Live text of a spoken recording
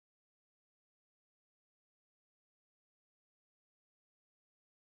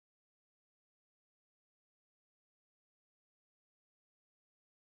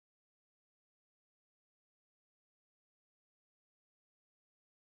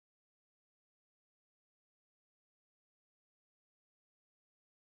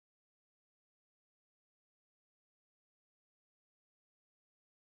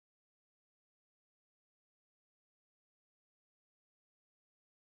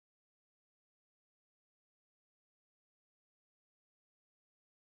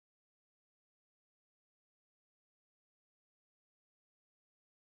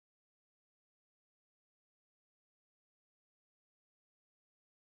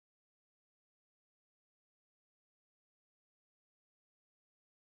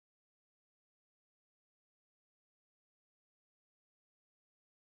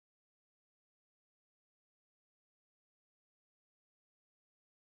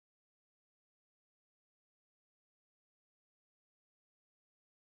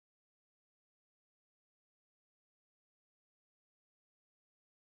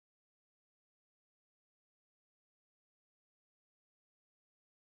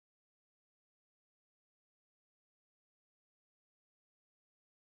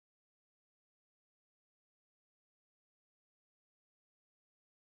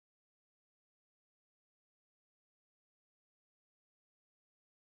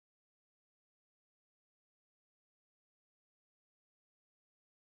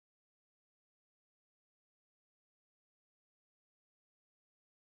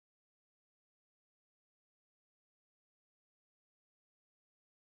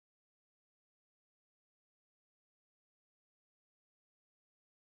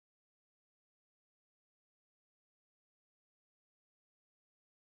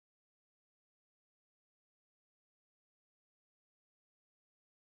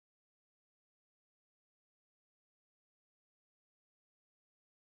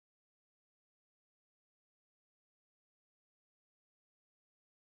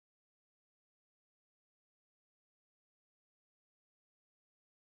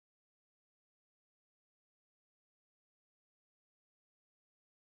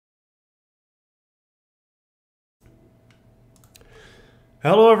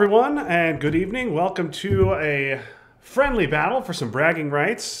Hello, everyone, and good evening. Welcome to a friendly battle for some bragging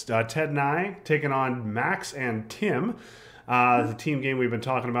rights. Ted and I taking on Max and Tim. The team game we've been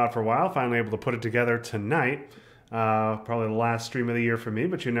talking about for a while. Finally able to put it together tonight. Probably the last stream of the year for me,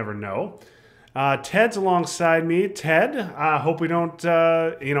 but you never know. Ted's alongside me. Ted, hope we don't,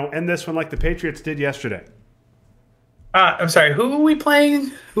 end this one like the Patriots did yesterday. I'm sorry, who are we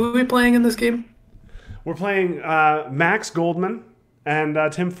playing? Who are we playing in this game? We're playing Max Goldman and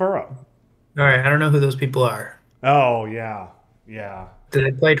Tim Furrow. All right, I don't know who those people are. Oh yeah, yeah. Did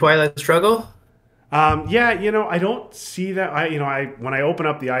they play Twilight Struggle? Yeah, I don't see that. I when I open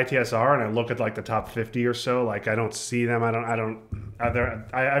up the ITSR and I look at like the top 50 or so, like I don't see them. I don't. I don't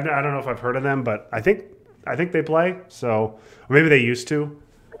know if I've heard of them, but I think they play. So or maybe they used to.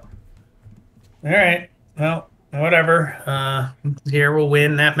 All right, well, whatever. Here we'll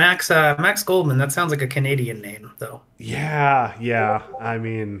win. That Max Goldman. That sounds like a Canadian name, though. Yeah, yeah. I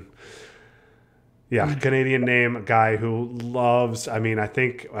mean, yeah, Canadian name, a guy who loves. I mean, I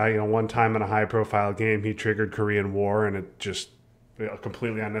think one time in a high profile game he triggered Korean War and it just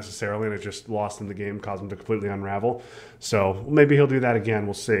completely unnecessarily and it just lost in the game, caused him to completely unravel. So maybe he'll do that again.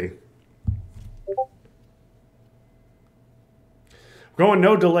 We'll see. Going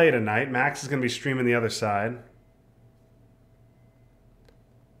no delay tonight. Max is going to be streaming the other side.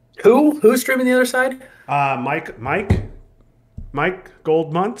 Who's streaming the other side? Mike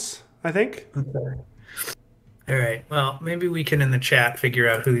Goldmunts, I think. Okay. All right. Well, maybe we can in the chat figure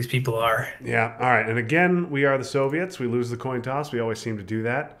out who these people are. Yeah. All right. And again, we are the Soviets. We lose the coin toss. We always seem to do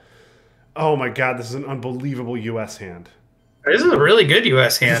that. Oh my God, this is an unbelievable U.S. hand. This is a really good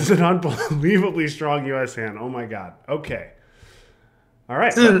U.S. This hand. is an unbelievably strong U.S. hand. Oh my God. Okay. All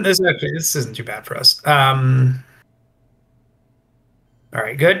right. This isn't too bad for us. All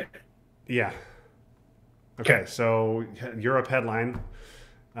right, good. Yeah. Okay. Okay. So Europe headline,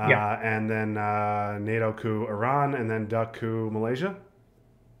 Yeah. and then NATO coup Iran, and then duck coup Malaysia.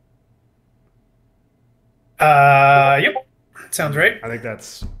 Yep. Sounds right. I think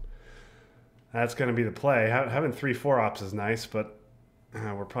that's going to be the play. Having 3-4 ops is nice, but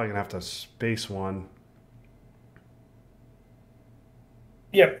we're probably going to have to space one.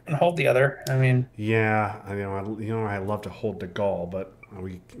 Yep, and hold the other. I mean, Yeah, I love to hold the Gaul, but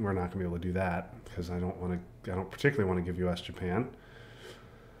we're not going to be able to do that because I don't particularly want to give U.S. Japan.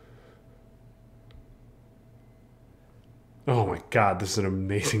 Oh my God, this is an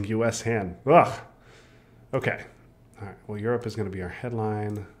amazing U.S. hand. Ugh. Okay. All right. Well, Europe is going to be our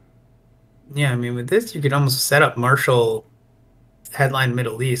headline. yeah, I mean, with this, you could almost set up Marshall headline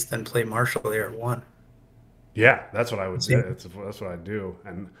Middle East, then play Marshall there at one. Yeah, that's what I would do. See? That's what I'd do,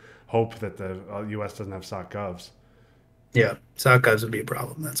 and hope that the U.S. doesn't have sock govs. Yeah, Sakaz would be a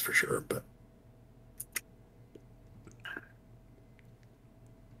problem, that's for sure. But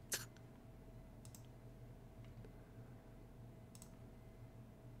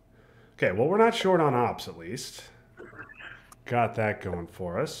Okay. Well, we're not short on ops at least. Got that going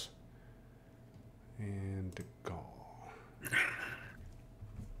for us. And the Gaul.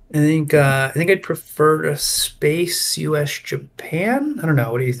 I think I'd prefer to space US Japan. I don't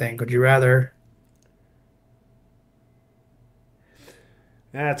know. What do you think? Would you rather?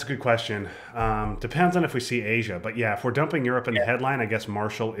 That's a good question. Depends on if we see Asia, but yeah, if we're dumping Europe in the headline, I guess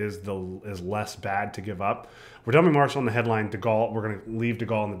Marshall is less bad to give up. We're dumping Marshall in the headline. De Gaulle, we're going to leave De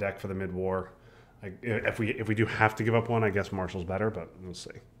Gaulle on the deck for the mid-war. Like, if we do have to give up one, I guess Marshall's better, but we'll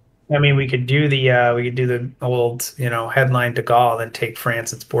see. I mean, we could do the old, headline to Gaul, then take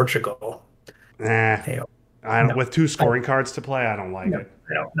France and Portugal. Nah, You know, I don't, no, with two I, scoring cards to play, I don't like no, it.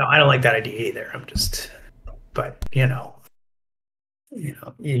 I don't like that idea either. But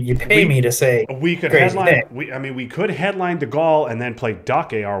you pay We me to say we could crazy headline. thing. We could headline De Gaulle and then play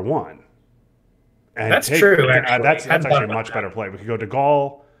Duck AR1 and That's take. true, actually. I That's hadn't thought actually a about much that. better play. We could go De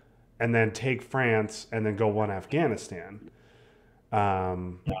Gaulle and then take France and then go one Afghanistan.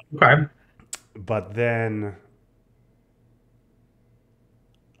 Um, Okay. but then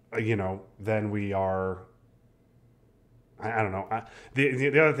then we are. I don't know. The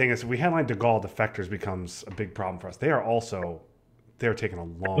other thing is, if we headline De Gaulle, defectors becomes a big problem for us. They're taking a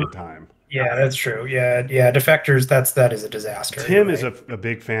long time. Yeah, that's true. Yeah, yeah. Defectors, that is a disaster. You're Tim is right. a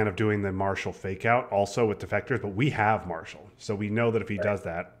big fan of doing the Marshall fake out also with defectors, but we have Marshall. So we know that if he does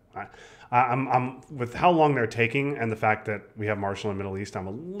that, I'm with how long they're taking and the fact that we have Marshall in the Middle East, I'm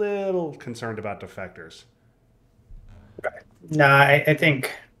a little concerned about defectors. No, I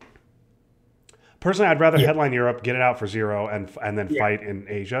think. Personally, I'd rather Yeah, headline Europe, get it out for zero, and then yeah, fight in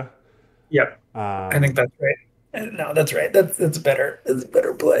Asia. yep. I think Um, that's right. No, that's right. That's better. That's a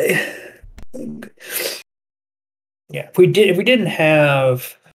better play. Yeah, if we didn't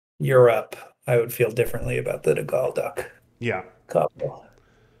have Europe, I would feel differently about the De Gaulle Duck Yeah. couple.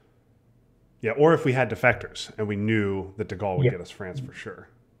 Yeah. Or if we had defectors and we knew that De Gaulle would Yeah. get us France for sure.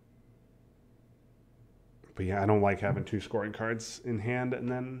 But yeah, I don't like having two scoring cards in hand and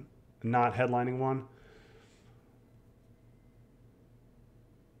then not headlining one.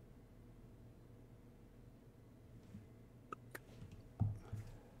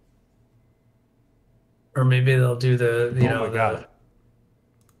 Or maybe they'll do the, Oh my God. the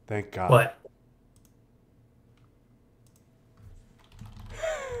Thank God. what?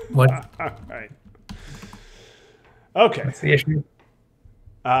 What? All right. Okay. What's the issue?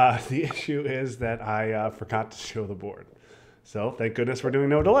 The issue is that I forgot to show the board. So thank goodness we're doing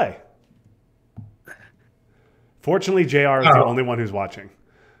no delay. Fortunately, JR is the only one who's watching.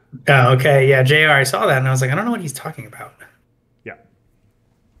 Oh, okay. Yeah, JR, I saw that and I was like, I don't know what he's talking about. Yeah.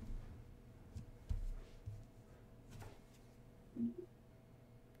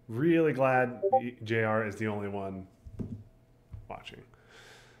 Really glad JR is the only one watching.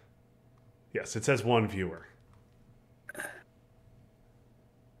 Yes, it says one viewer.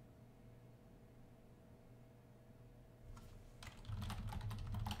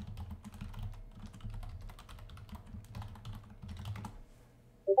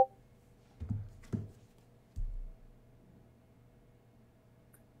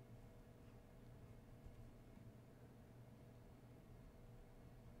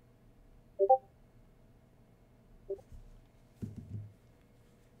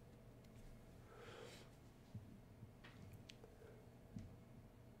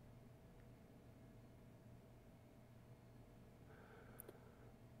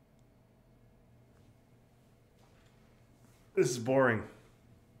 This is boring.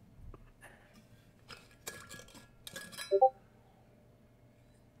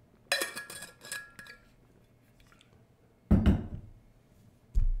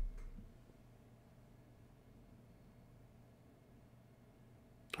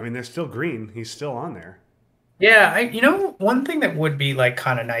 I mean, they're still green. He's still on there. Yeah, one thing that would be like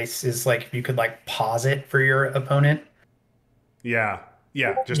kind of nice is like if you could like pause it for your opponent. Yeah.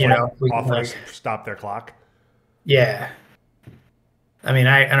 Yeah. Just You like know, we can, offer like, to stop their clock. yeah. I mean,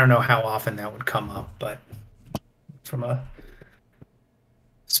 I don't know how often that would come up, but from a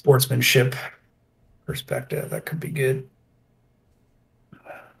sportsmanship perspective, that could be good.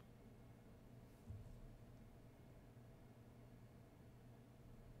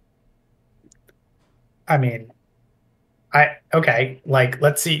 I mean, okay, like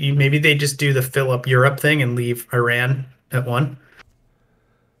let's see, maybe they just do the fill up Europe thing and leave Iran at one.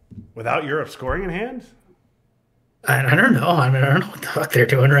 Without Europe scoring in hand? I don't know. I mean, I don't know what the fuck they're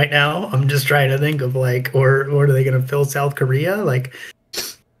doing right now. I'm just trying to think of like, or are they going to fill South Korea? Like,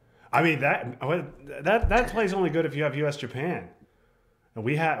 I mean that play's only good if you have U.S. Japan, and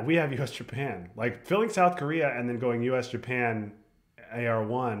we have U.S. Japan. Like filling South Korea and then going U.S. Japan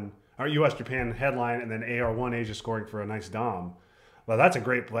AR1 or U.S. Japan headline and then AR1 Asia scoring for a nice dom. Well, that's a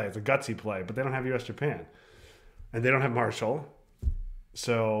great play. It's a gutsy play, but they don't have U.S. Japan, and they don't have Marshall,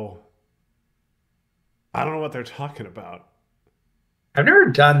 so I don't know what they're talking about. I've never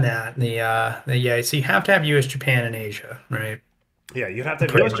done that. Yeah, so you have to have U.S., Japan, and Asia, right? Yeah, you'd have to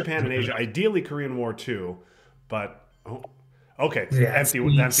have Pretty U.S., much. Japan, and Asia. Ideally, Korean War too, but okay, Yeah, empty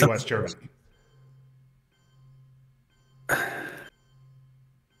West Germany.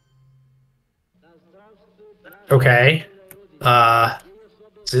 Okay.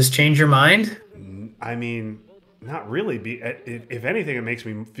 Does this change your mind? I mean, not really. If anything, it makes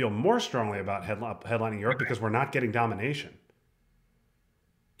me feel more strongly about headlining Europe because we're not getting domination.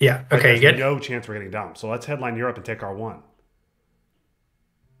 Yeah. Like, Okay. there's no chance we're getting dom. So let's headline Europe and take our one.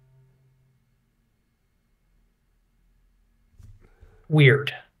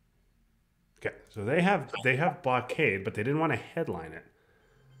 Weird. Okay, so they have blockade, but they didn't want to headline it.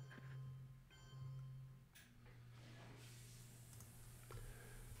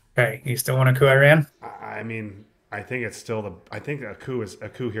 Okay. You still want to coup Iran? I mean, I think it's still I think a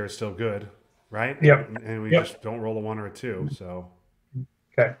coup here is still good, right? Yep. And we Yep. just don't roll a one or a two. So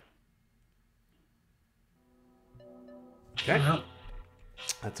Okay. okay, Well,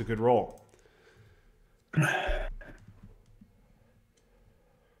 that's a good roll.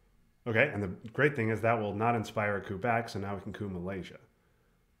 Okay, and the great thing is that will not inspire a coup back, so now we can coup Malaysia.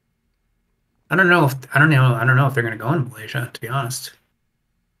 I don't know if they're going to go in Malaysia, to be honest.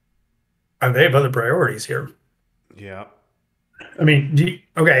 They have other priorities here. Yeah. I mean,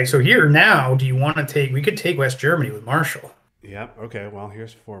 okay, so here now, do you want to take? We could take West Germany with Marshall. Yep. Okay. Well,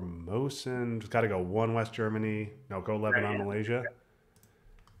 here's Formosan. Just got to go one West Germany. No, go Lebanon, Malaysia.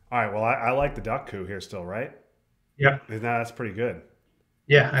 All right. Well, I like the duck coup here still, right? Yeah. That's pretty good.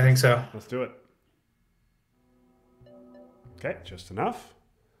 Yeah, I think so. Let's do it. Okay, just enough.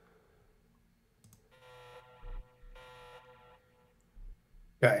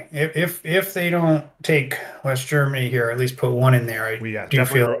 Okay. If they don't take West Germany here, at least put one in there. I We yeah, do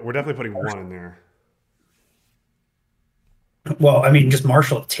definitely feel we're definitely putting one in there. well, I mean, just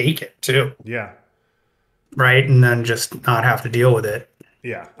Marshall take it too, Yeah, right? And then just not have to deal with it.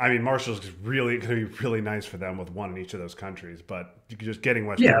 yeah. I mean, Marshall's really going to be really nice for them with one in each of those countries, but just getting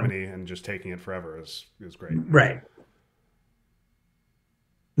West Yeah, Germany and just taking it forever is great. right.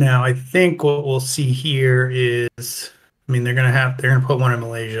 Now, I think what we'll see here is, I mean, they're gonna put one in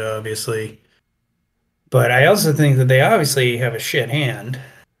Malaysia, obviously, but I also think that they obviously have a shit hand.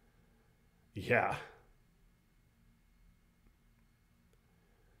 Yeah,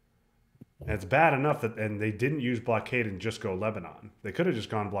 and it's bad enough that and they didn't use blockade and just go Lebanon. They could have just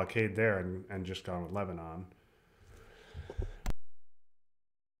gone blockade there and just gone with Lebanon,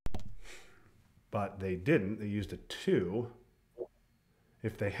 but they didn't. They used a two.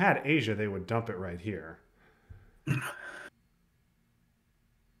 If they had Asia, they would dump it right here.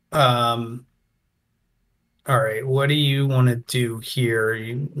 Um, all right, what do you want to do here?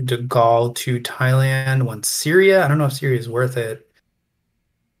 You De Gaulle to Thailand, one Syria. I don't know if Syria is worth it.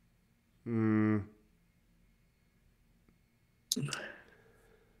 Mm,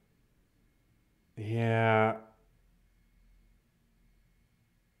 yeah,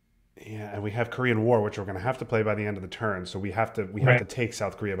 yeah, and we have Korean War, which we're going to have to play by the end of the turn. So we have to Right. take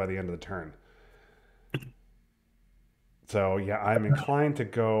South Korea by the end of the turn. So yeah, I'm inclined to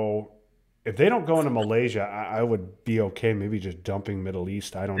go. If they don't go into Malaysia, I would be okay. Maybe just dumping Middle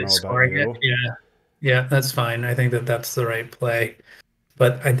East. I don't know about Scoring it. you. Yeah. Yeah, that's fine. I think that that's the right play.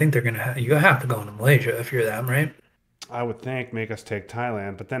 But I think they're gonna you have to go into Malaysia if you're them, right? I would think make us take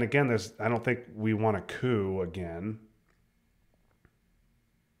Thailand, but then again, there's. I don't think we want a coup again.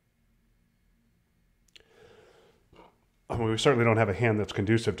 I mean, we certainly don't have a hand that's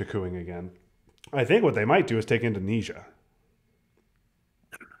conducive to cooing again. I think what they might do is take Indonesia.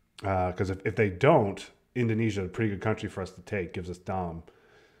 Because if they don't, Indonesia is a pretty good country for us to take. Gives us Dom.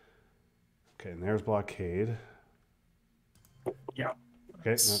 Okay, and there's blockade. Yeah.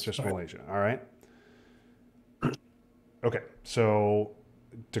 Okay, that's just Malaysia. All right. Okay, so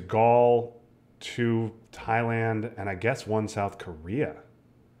De Gaulle to Thailand, and I guess one South Korea.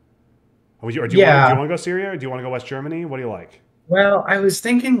 Do you want to Yeah. go Syria? Or do you want to go West Germany? What do you like? Well, I was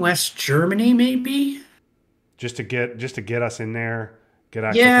thinking West Germany maybe. Just to get us in there, get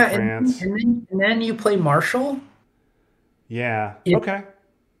access to Yeah, France. and then you play Marshall. Yeah. Yeah. Okay.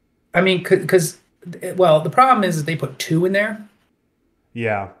 I mean, because well, the problem is that they put two in there,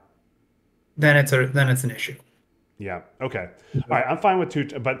 Yeah. then it's an issue. Yeah. Okay. All right. I'm fine with two,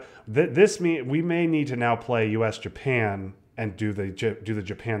 but we may need to now play U.S. Japan and do the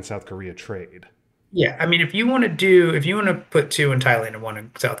Japan South Korea trade. Yeah, I mean, if you want to put two in Thailand and one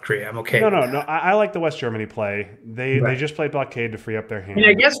in South Korea, I'm okay No, with no, no. that. I like the West Germany play. They Right. just played blockade to free up their I mean, I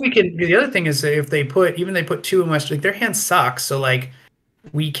hand. guess we could. The other thing is that if they put two in West, like their hand sucks. So like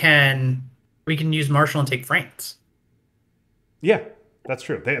we can we can use Marshall and take France. Yeah, that's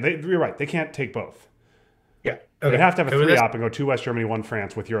true. You're right. They can't take both. Yeah. They'd Okay. have to have a So with three this, op and go two West Germany, one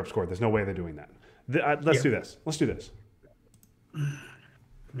France with Europe scored. There's no way they're doing that. Let's yeah. do this. Let's do this.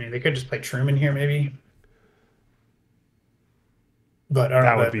 I mean, they could just play Truman here, maybe. But I That don't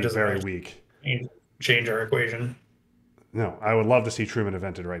know would if that be doesn't very really weak. change our equation. No, I would love to see Truman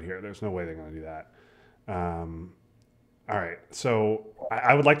evented right here. There's no way they're going to do that. Um, all right. So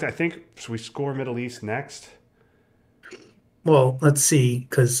I would like to, I think, should we score Middle East next? Well, let's see,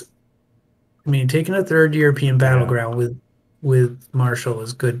 because I mean, taking a third European Yeah. battleground with Marshall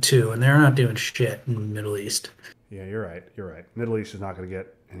is good too, and they're not doing shit in the Middle East. Yeah, you're right. You're right. Middle East is not going to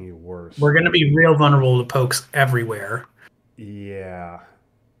get any worse. We're going to be real vulnerable to pokes everywhere. Yeah.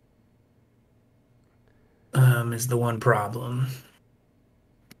 Is the one problem.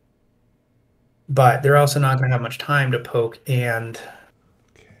 But they're also not going to have much time to poke. And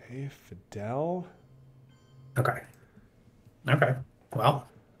Okay. Fidel. okay, okay, well,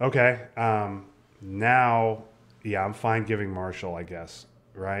 Okay. Now, yeah, I'm fine giving Marshall, I guess.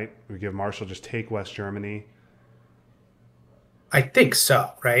 Right? We give Marshall just take West Germany. I think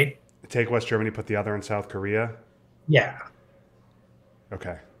so, right? Take West Germany, put the other in South Korea. Yeah,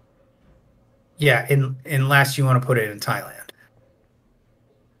 Okay. yeah. Unless you want to put it in Thailand.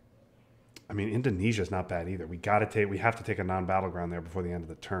 I mean, Indonesia's not bad either. We have to take a non-battleground there before the end of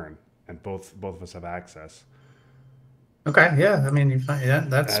the turn, and both of us have access. Okay, yeah. I mean, yeah,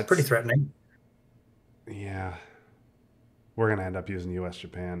 that's pretty That's threatening. yeah. We're gonna end up using U.S.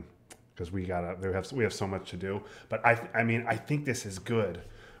 Japan. because we have so much to do. But I mean I think this is good,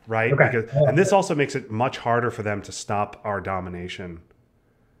 right? Okay. Because and this also makes it much harder for them to stop our domination.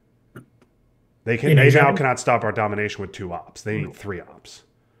 In They Asia? now cannot stop our domination with 2 ops. They need 3 ops.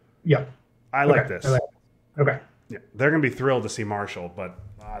 Yeah. I like Okay. this. Okay. Yeah, they're gonna be thrilled to see Marshall, but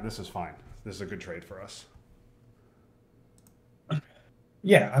this is fine. This is a good trade for us.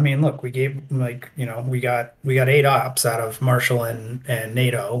 Yeah, I mean, look, we gave we got 8 ops out of Marshall and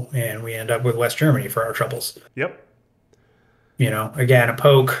NATO, and we end up with West Germany for our troubles. Yep. Again, a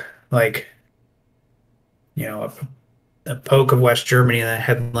poke like a poke of West Germany and the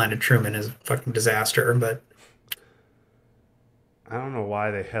headline of Truman is a fucking disaster. But I don't know why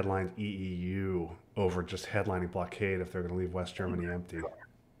they headlined EEU over just headlining blockade if they're going to leave West Germany empty.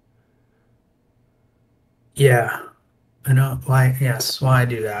 yeah, I know why. Yes, why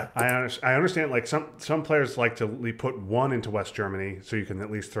do that? I understand. Like some players like to put one into West Germany so you can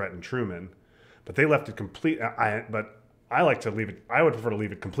at least threaten Truman, but they left it complete. But I like to leave it. I would prefer to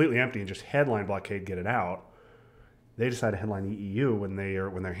leave it completely empty and just headline blockade, get it out. They decided to headline EEU when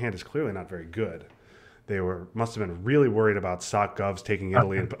their hand is clearly not very good. They must have been really worried about SOC Govs taking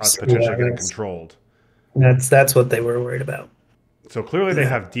Italy and potentially getting controlled. That's what they were worried about. So clearly they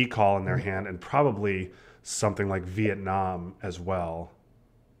have decall in their hand and probably something like Vietnam as well.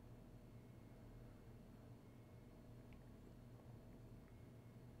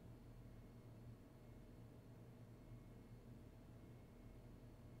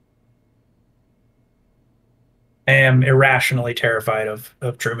 I am irrationally terrified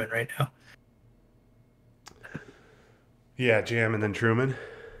of Truman right now. Yeah, Jam and then Truman.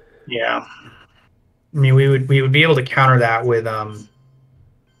 Yeah. I mean, we would be able to counter that with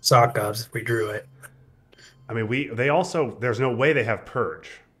sock govs if we drew it. I mean, there's no way they have Purge.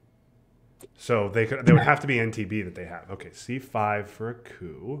 So they would have to be NTB that they have. Okay, C5 for a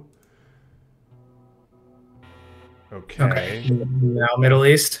coup. Okay. Now Middle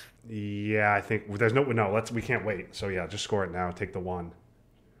East. Yeah, I think there's no we can't wait. So yeah, just score it now. Take the 1.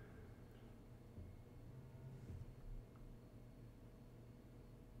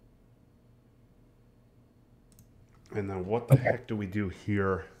 And then what the heck do we do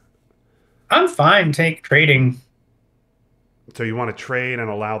here? I'm fine trading. So you want to trade and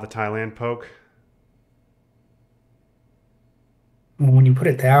allow the Thailand poke? When you put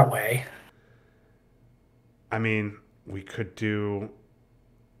it that way. I mean, we could do.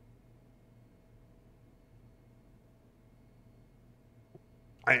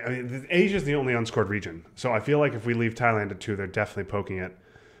 I mean, Asia is the only unscored region, so I feel like if we leave Thailand at 2, they're definitely poking it.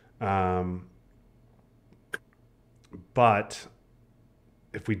 But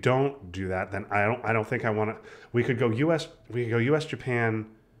if we don't do that, then I don't think I want to. We could go US Japan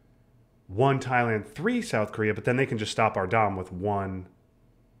 1 Thailand 3 South Korea, but then they can just stop our Dom with 1.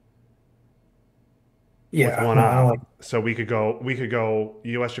 Yeah, with 1 op. So we could go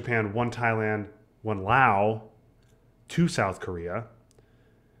US Japan 1 Thailand 1 Lao 2 South Korea.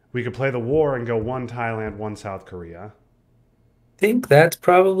 We could play the war and go 1 Thailand 1 South Korea. I think that's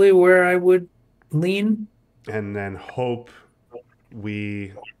probably where I would lean. And then hope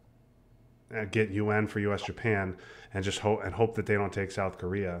we get UN for US Japan and just hope that they don't take South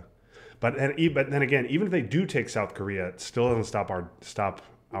Korea. But then again, even if they do take South Korea, it still doesn't stop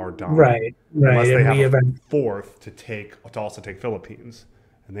our Dom. Right. Unless they And have a 4th to also take Philippines,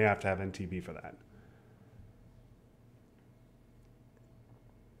 and they have to have NTB for that.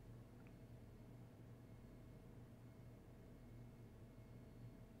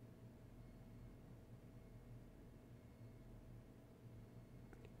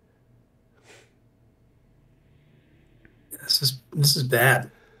 This is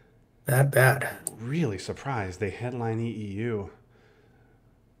bad. Bad. Really surprised they headline EEU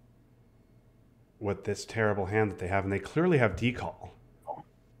with this terrible hand that they have, and they clearly have decall.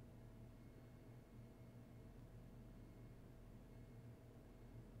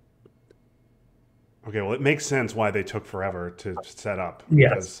 Okay, well, it makes sense why they took forever to set up.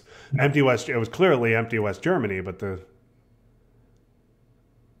 Yes. Because it was clearly empty West Germany, but the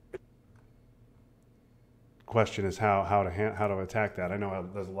question is how to attack that. I know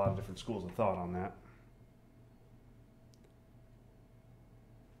there's a lot of different schools of thought on that.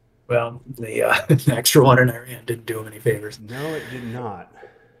 Well, the extra one in Iran didn't do him any favors. No, it did not.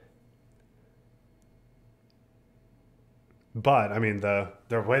 But I mean, the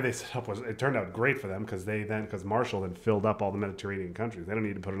way they set up it turned out great for them because Marshall had filled up all the Mediterranean countries. They don't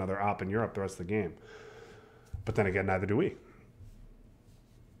need to put another op in Europe the rest of the game. But then again, neither do we.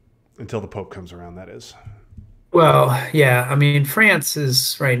 Until the Pope comes around, that is. Well, yeah. I mean, France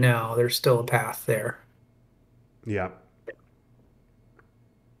is right now. There's still a path there. Yeah.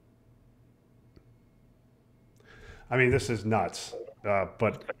 I mean, this is nuts.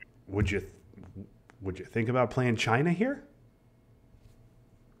 But would you would you think about playing China here?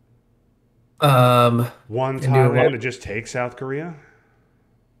 Um, One and do Thailand what? to just take South Korea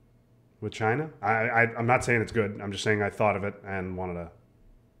with China? I'm not saying it's good. I'm just saying I thought of it and wanted to.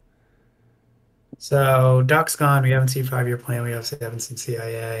 So Doc's gone. We haven't seen 5-year plan. We obviously haven't seen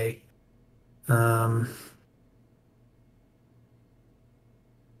CIA. Um,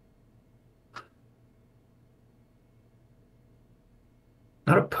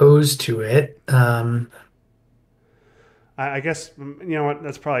 Not opposed to it. I guess you know what.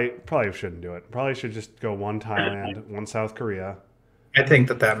 That's probably shouldn't do it. Probably should just go one Thailand, one South Korea, I think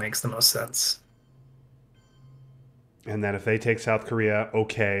that that makes the most sense. and then if they take South Korea,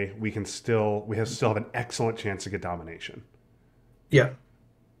 okay, we still have an excellent chance to get domination, Yeah,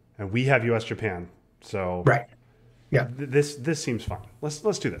 and we have U.S. Japan. So right. Yeah. this seems fun. Let's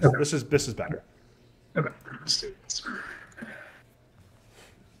do this. Okay. This is better. Okay. Let's do this.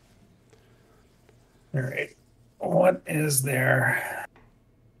 All right. What is there?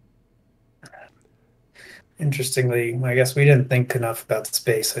 Interestingly, I guess we didn't think enough about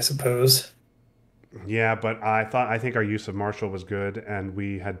space, I suppose. Yeah, but I think our use of Marshall was good, and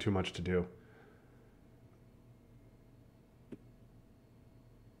we had too much to do.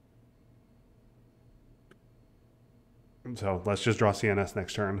 So let's just draw CNS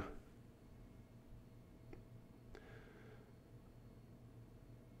next turn.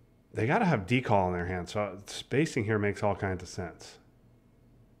 They got to have decall in their hand, so spacing here makes all kinds of sense.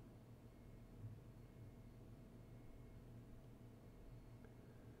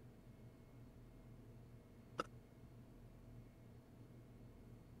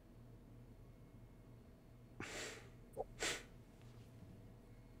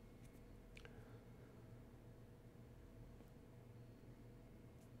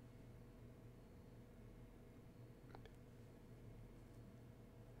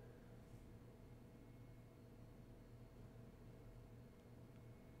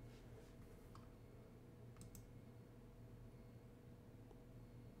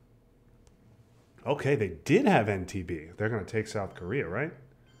 Okay, they did have NTB. They're going to take South Korea, right?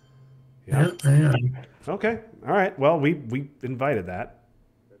 Yeah, Yep. yeah. Okay. All right. Well, we invited that.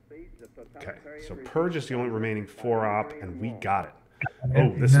 Okay. So Purge is the only remaining 4-op, and we got it.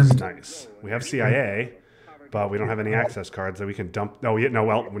 Oh, this is nice. We have CIA, but we don't have any access cards that we can dump. No, yeah, no.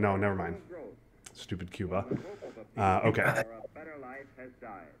 Well, no, never mind. Stupid Cuba. Okay.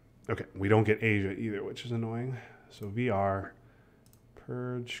 Okay. We don't get Asia either, which is annoying. So VR,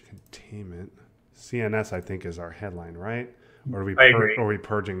 Purge, Containment. CNS, I think, is our headline, right? Or I agree. are we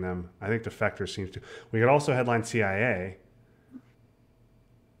purging them? I think Defector seems to. We could also headline CIA.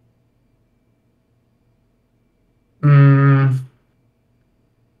 Mm,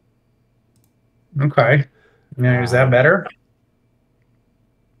 okay. Now, is that Um, better?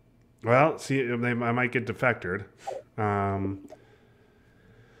 well, see, I might get defectored. And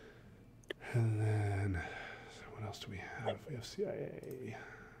then, so what else do we have? We have CIA.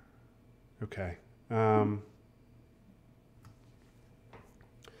 Okay.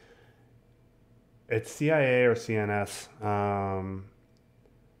 It's CIA or CNS.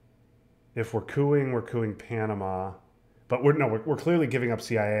 If we're cooing Panama, but we're clearly giving up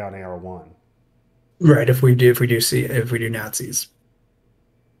CIA on AR1. Right. If we do Nazis.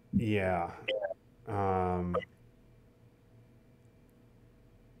 Yeah. Um,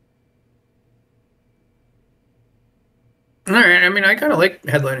 All right. I mean, I kind of like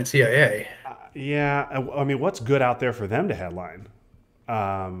headlining CIA. yeah. I mean, what's good out there for them to headline?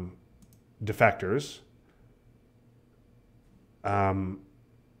 Um, Defectors. Um,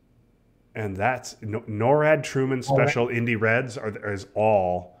 and that's NORAD, Truman, All right. Special, Indy Reds is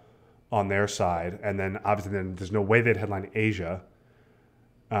all on their side, and then obviously then there's no way they'd headline Asia.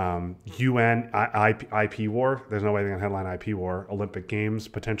 UN IP War. There's no way they're gonna headline IP War. Olympic Games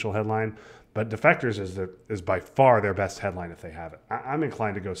potential headline, but Defectors is by far their best headline if they have it. I'm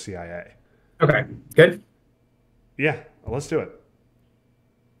inclined to go CIA. Okay. Good. Yeah, let's do it.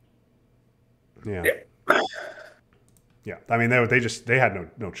 Yeah, Yeah. yeah. I mean they had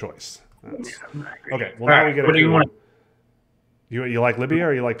no choice. Okay. Well, All now we right. get a What do you good want? one. You like Libya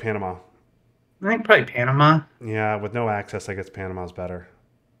or you like Panama? I think probably Panama. Yeah, with no access, I guess Panama's better.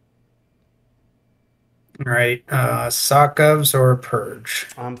 All right. Sokovs or Purge?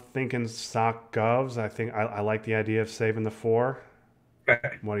 I'm thinking sock govs. I think I like the idea of saving the 4.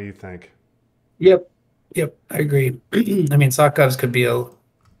 Okay. What do you think? Yep. Yep. I agree. I mean, Sokovs could be a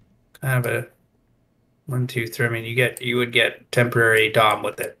kind of a 1, 2, 3. I mean, you would get temporary Dom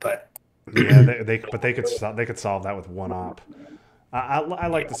with it, but Yeah, they could solve that with 1-op. I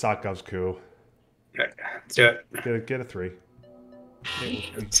like the sock govs coup. Okay, let's do it. Get a 3.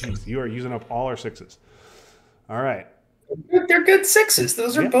 Jeez, you are using up all our 6s. All right. They're good sixes.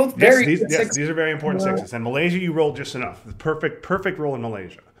 Those are Yeah. both very good Yes, sixes. these are very important 6s. And Malaysia, you rolled just enough. The perfect roll in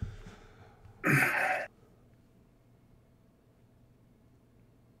Malaysia.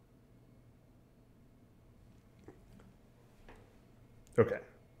 Okay.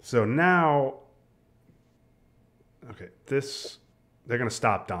 So now, okay, they're going to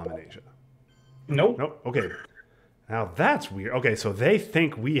stop Dominasia. Nope. Nope. Okay. Now that's weird. Okay, so they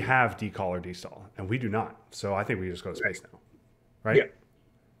think we have decall or destall, and we do not. So I think we just go to space now. Right?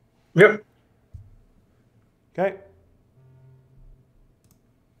 Yep. Yep. Okay.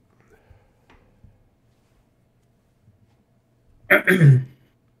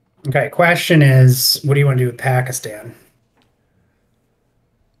 Okay, question is, what do you want to do with Pakistan?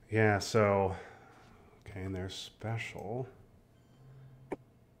 Yeah, so, okay, and they're special.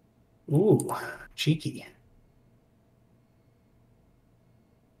 Ooh, cheeky.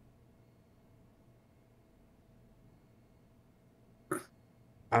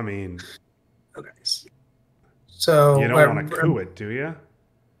 I mean, Okay. So, you don't want to coup it, do you?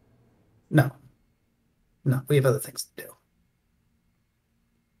 no, no, we have other things to do.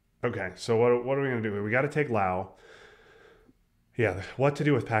 Okay, so what are we going to do? We got to take Lao. Yeah, what to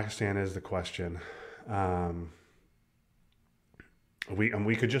do with Pakistan is the question. Um,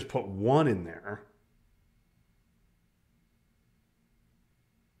 we could just put one in there.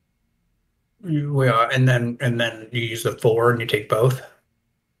 Yeah, and then you use the 4 and you take both.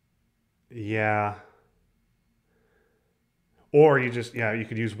 Yeah. Or you just you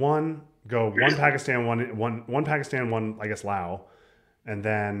could use one, go one Pakistan, one Pakistan, one I guess Lao, and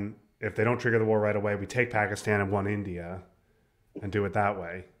then if they don't trigger the war right away, we take Pakistan and one India, and do it that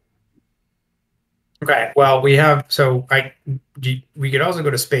way. Okay. Well, we could also go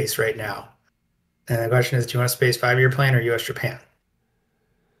to space right now. And the question is, do you want a space 5-year plan or US Japan?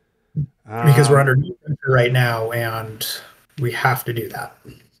 Because we're under new pressure right now and we have to do that.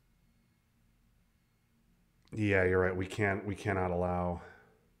 Yeah, you're right. We cannot allow.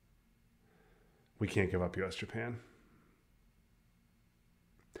 We can't give up U.S. Japan.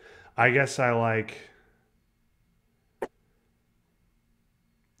 I guess I like.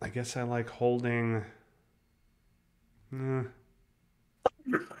 I guess I like holding. I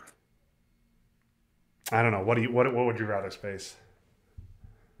don't know. What would you rather space?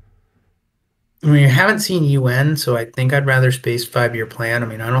 I mean, I haven't seen UN, so I think I'd rather space 5-year plan. I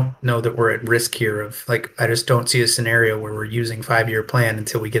mean, I don't know that we're at risk here of like, I just don't see a scenario where we're using 5-year plan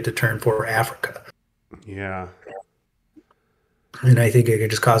until we get to turn 4 Africa. Yeah. And I think it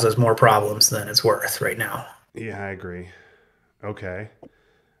could just cause us more problems than it's worth right now. Yeah, I agree. Okay.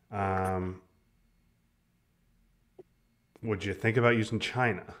 Would you think about using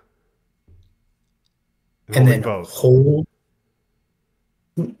China? And then both. hold.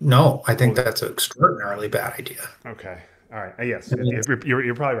 No, I think that's an extraordinarily bad idea. Okay. All right. Yes,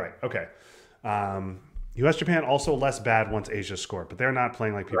 you're probably right. Okay. U.S. Japan also less bad once Asia scored, but they're not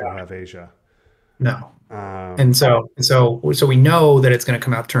playing like people who have Asia. No. And so we know that it's going to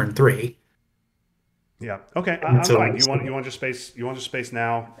come out turn 3. Yeah. Okay. I'm fine. You want just space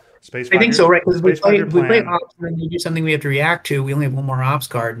now? Space. I think so, right? Because we play plan. ops and then you do something we have to react to. We only have one more ops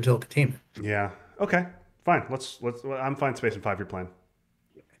card until containment. Yeah. Okay. Fine. Let's. I'm fine. Space and 5-year plan.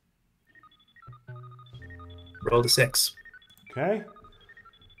 Roll the 6. Okay.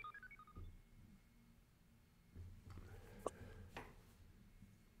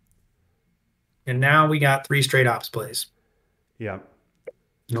 And now we got 3 straight ops plays. Yeah.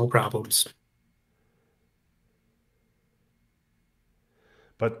 No problems.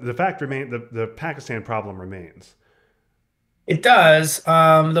 But the fact remains, the Pakistan problem remains. It does. Do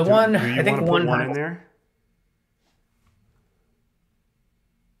I think want to put one in there?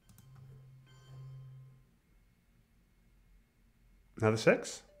 Another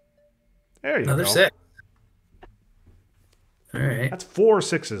 6? There you go. Another 6. All right. That's 4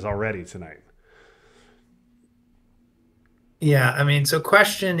 6s already tonight. Yeah, I mean, so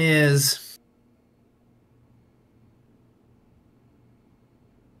question is,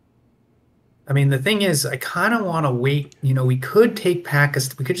 I mean, the thing is, I kind of want to wait. We could take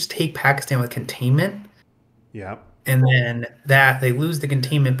Pakistan. We could just take Pakistan with containment. Yeah. And then that they lose the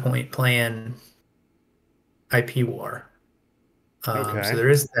containment point playing IP war. Okay. So there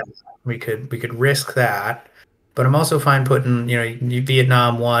is that. We could risk that, but I'm also fine putting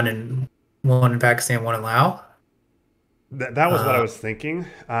Vietnam 1 and 1 in Pakistan, 1 in Laos. That was what I was thinking.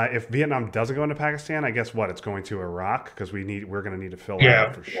 If Vietnam doesn't go into Pakistan, I guess it's going to Iraq because we're going to need to fill that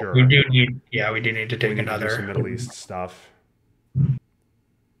out for sure. We do need to take another some Middle East stuff.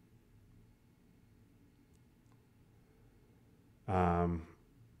 Um,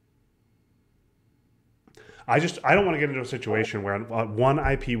 I don't want to get into a situation where one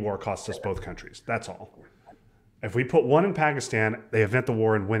IP war costs us both countries. That's all. If we put one in Pakistan, they event the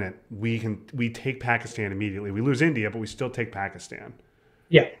war and win it. We take Pakistan immediately. We lose India, but we still take Pakistan.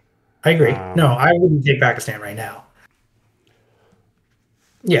 Yeah, I agree. No, Um, I wouldn't take Pakistan right now.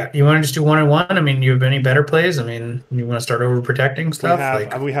 Yeah, you want to just do one and one? I mean, you have any better plays? I mean, you want to start over protecting stuff?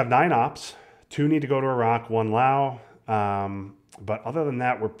 Like, we have 9 ops. 2 need to go to Iraq. 1 Lao. But other than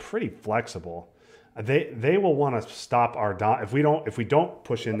that, we're pretty flexible. They will want to stop our Dom. If we don't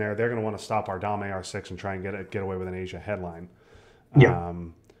push in there, they're going to want to stop our Dom AR6 and try and get away with an Asia headline. yeah,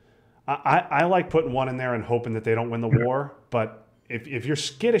 Um, I like putting one in there and hoping that they don't win the war. But if you're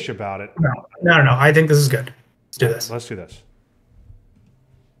skittish about it, no. I think this is good. Let's do this. let's do this.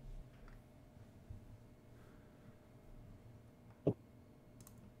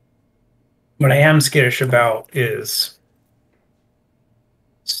 What I am skittish about is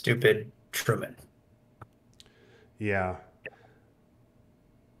stupid Truman. Yeah.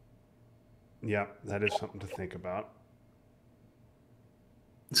 Yeah, that is something to think about.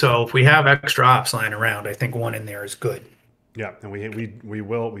 So if we have extra ops lying around, I think one in there is good. Yeah, and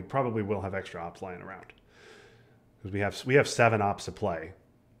we probably will have extra ops lying around because we have 7 ops to play.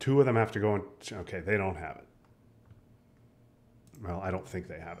 2 of them have to go in. Okay, they don't have it. Well, I don't think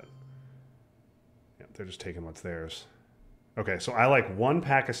they have it. Yeah, they're just taking what's theirs. Okay, so I like 1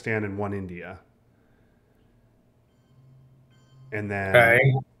 Pakistan and 1 India, and then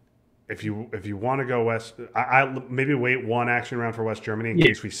Okay. if you want to go west, I maybe wait 1 action round for West Germany in Yeah.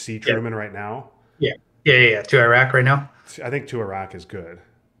 case we see Yeah. Truman right now. Yeah. To Iraq right now. I think 2 Iraq is good.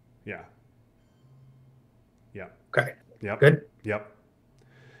 Yeah. Yeah. Okay. Yep. Good. Yep.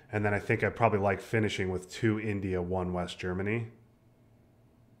 And then I think I'd probably like finishing with 2 India, 1 West Germany.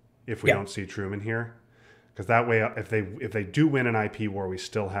 If we Yeah. don't see Truman here, because that way, if they do win an IP war, we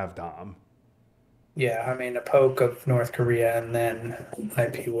still have Dom. Yeah, I mean, a poke of North Korea and then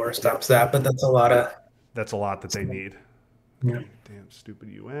IP war stops that, but that's a lot of. That's a lot that they need. Yeah. Okay, damn stupid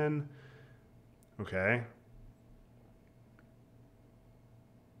UN. Okay.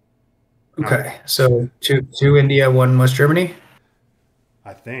 Okay, so two India, one West Germany.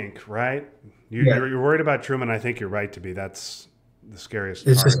 I think right. Yeah. You're worried about Truman. I think you're right to be. That's the scariest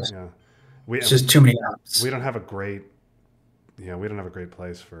It's part. just Yeah. it's just too many ops. We don't have a great. Yeah, we don't have a great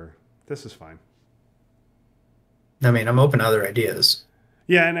place for. This is fine. I mean, I'm open to other ideas.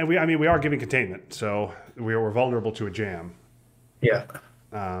 Yeah, and we are giving containment, so we're vulnerable to a jam. Yeah.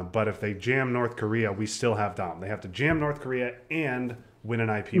 But if they jam North Korea, we still have Dom. They have to jam North Korea and win an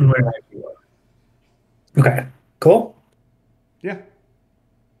IP war. Win an IP war. Okay. Cool. Yeah.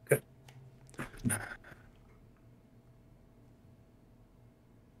 Good.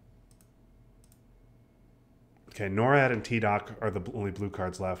 Okay, NORAD and TDOC are the only blue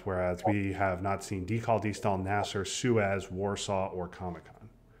cards left, whereas we have not seen Decall, Destal, Nasser, Suez, Warsaw, or Comic-Con.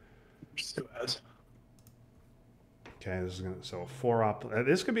 Okay, this is gonna so 4 op.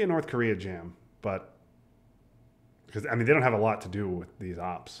 This could be a North Korea jam, but because I mean they don't have a lot to do with these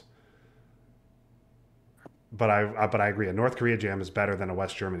ops. But I agree. A North Korea jam is better than a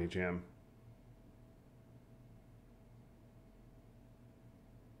West Germany jam.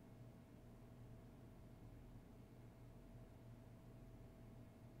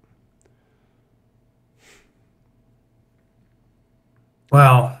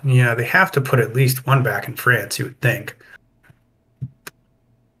 Well, yeah, they have to put at least one back in France, you would think.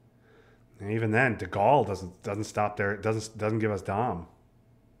 And even then, De Gaulle doesn't stop there. It doesn't give us Dom.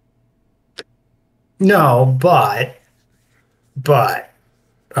 No, but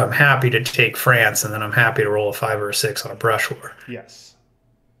I'm happy to take France, and then I'm happy to roll a 5 or a 6 on a brush war. Yes.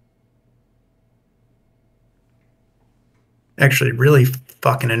 Actually, really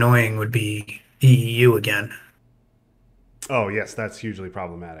fucking annoying would be EEU again. Oh yes, that's hugely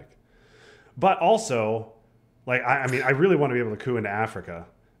problematic. But also, like I mean, I really want to be able to coup into Africa,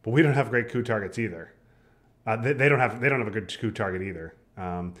 but we don't have great coup targets either. They don't have a good coup target either.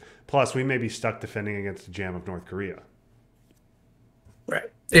 Plus, we may be stuck defending against the jam of North Korea.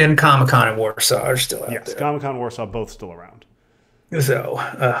 Right. And Comic-Con and Warsaw are still out Yes, there. Comic-Con, Warsaw, both still around. So,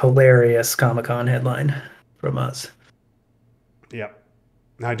 a hilarious Comic-Con headline from us. Yep.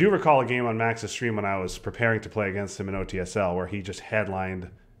 Now, I do recall a game on Max's stream when I was preparing to play against him in OTSL where he just headlined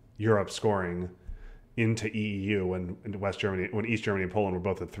Europe scoring into EEU when East Germany and Poland were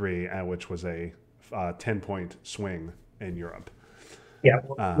both at 3, which was a 10-point swing in Europe. Yeah,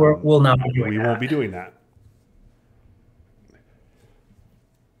 we'll not be doing We that. won't be doing that.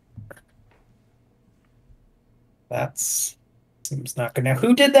 That's seems not good. Now,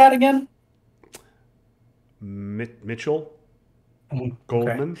 who did that again? Mitchell? Okay.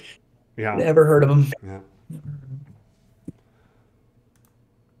 Goldman. Yeah. Never heard of them. Yeah.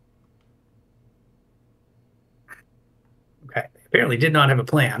 Okay. They apparently did not have a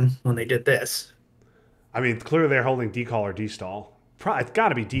plan when they did this. I mean, clearly they're holding decall or destall. It's got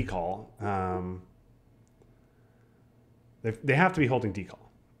to be decall. They have to be holding decall.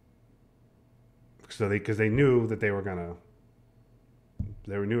 So because they knew that they were gonna,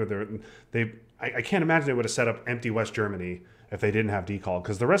 they knew they. I can't imagine they would have set up empty West Germany if they didn't have decall,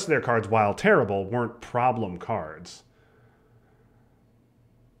 because the rest of their cards, while terrible, weren't problem cards.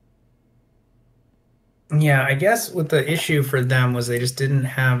 Yeah, I guess what the issue for them was they just didn't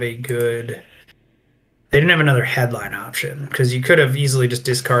have a good. They didn't have another headline option because you could have easily just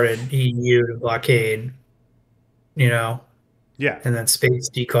discarded EU to blockade, you know, Yeah, and then space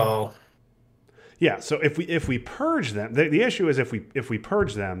decall. yeah. So if we purge them, the issue is if we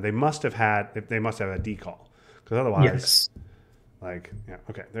purge them, they must have had a decall, because otherwise, Yes. like, yeah,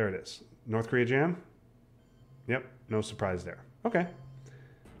 okay, there it is. North Korea jam. Yep, no surprise there. Okay.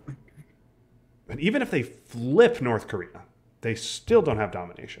 But even if they flip North Korea, they still don't have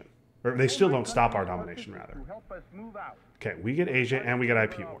domination. Or they still don't stop our domination, rather. Okay, we get Asia and we get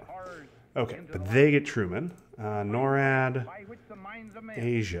IP war. Okay, but they get Truman, NORAD,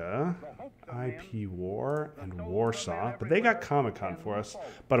 Asia, IP war, and Warsaw. But they got Comic-Con for us.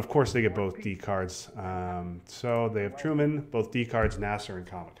 But of course, they get both D cards. So they have Truman, both D cards, Nasser, and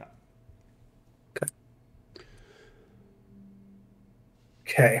Comic-Con.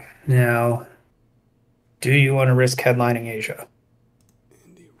 Okay. Now, do you want to risk headlining Asia?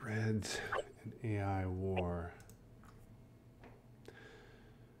 Indie Reds and AI War.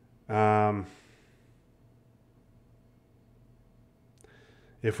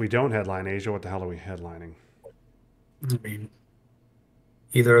 If we don't headline Asia, what the hell are we headlining? I mean,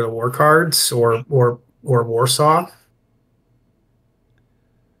 either the war cards or Warsaw.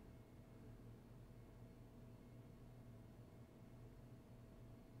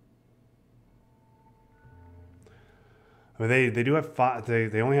 I mean, they do have five.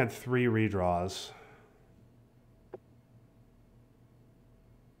 They only had 3 redraws.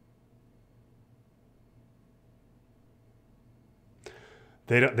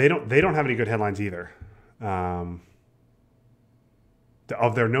 They don't have any good headlines either. Of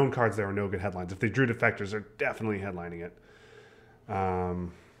their known cards, there are no good headlines. If they drew defectors, they're definitely headlining it.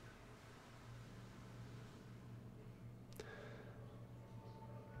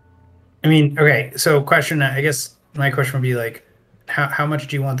 I mean, okay. So, question. I guess my question would be like, how much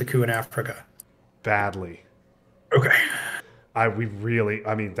do you want the coup in Africa? Badly. Okay. I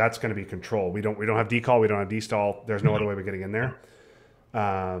mean, that's going to be control. We don't have decall. We don't have destall. There's no other way we're getting in there.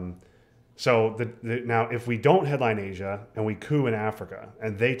 So now, if we don't headline Asia and we coup in Africa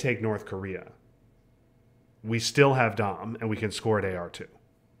and they take North Korea, we still have Dom and we can score at AR2.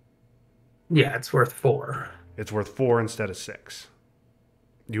 Yeah, it's worth 4. It's worth 4 instead of 6.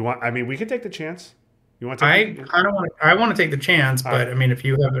 You want? I mean, we can take the chance. You want to? I don't want. I want to take the chance, but I mean, if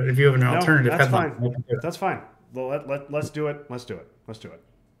you have an alternative that's headline, fine. That's fine. Well, let's do it. Let's do it. Let's do it.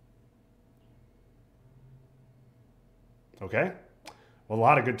 Okay. Well, a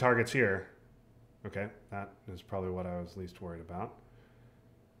lot of good targets here. Okay, that is probably what I was least worried about.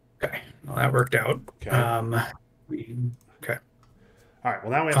 Okay, well, that worked out. Okay. Okay. All right.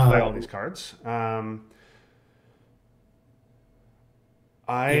 Well, now we have to play all these cards. I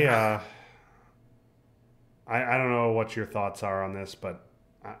don't know what your thoughts are on this, but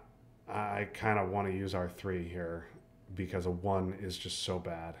I kind of want to use our 3 here because a 1 is just so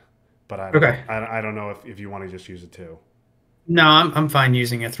bad. But I don't know if you want to just use a 2. No, I'm fine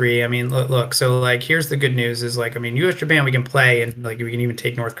using a 3. I mean, look. So like, here's the good news: is like, I mean, U.S. Japan we can play, and like we can even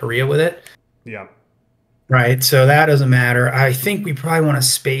take North Korea with it. Yeah. Right. So that doesn't matter. I think we probably want to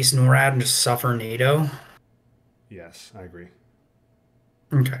space NORAD and just suffer NATO. Yes, I agree.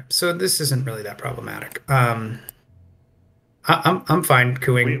 Okay. So this isn't really that problematic. I'm fine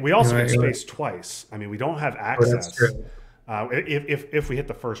cooing. We also can space twice. I mean, we don't have access. Oh, if we hit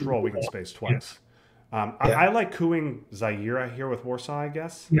the first roll, we can space twice. I like cooing Zaire here with Warsaw, I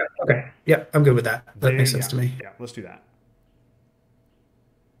guess. Yeah. Okay. Yeah, I'm good with that. That makes sense to me. Yeah, let's do that.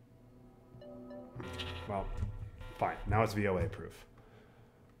 Well, fine. Now it's VOA proof.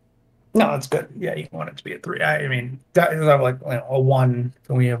 No, that's good. Yeah, you want it to be a 3. I mean, that is like a 1.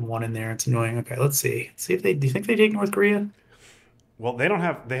 We have 1 in there. It's annoying. Okay, let's see. See if they. Do you think they take North Korea? Well, they don't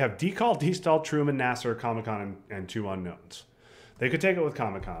have. They have decall, destall, Truman, Nasser, Comic-Con, and 2 unknowns. They could take it with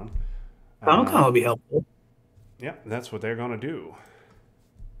Comic-Con. Comic-Con would be helpful. Yeah, that's what they're going to do.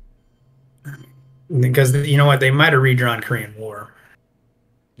 Because you know what, they might have redrawn Korean War.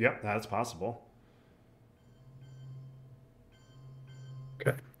 Yep, that's possible.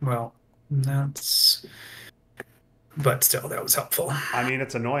 Well, that's. But still, that was helpful. I mean,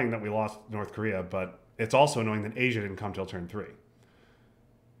 it's annoying that we lost North Korea, but it's also annoying that Asia didn't come till turn 3.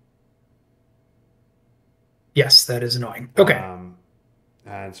 Yes, that is annoying. Okay.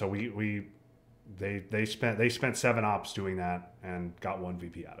 And so they spent 7 ops doing that and got 1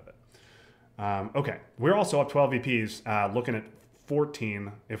 VP out of it. Okay, we're also up 12 VPs. Looking at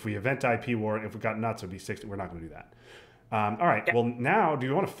 14. If we event IP war, if we got nuts, it'd be 60. We're not going to do that. All right. Yeah. Well, now, do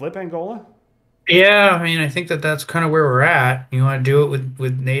you want to flip Angola? Yeah, I mean, I think that that's kind of where we're at. You want to do it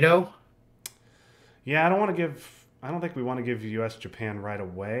with NATO? Yeah, I don't want to give. I don't think we want to give U.S. Japan right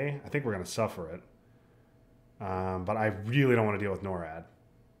away. I think we're going to suffer it. But I really don't want to deal with NORAD.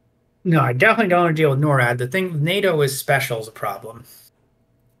 No, I definitely don't want to deal with NORAD. The thing with NATO is special is a problem.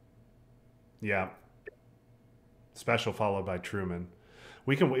 Yeah, special followed by Truman.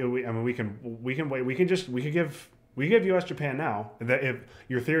 We can. I mean, we can. We can wait. We could give. We give U.S. Japan now. If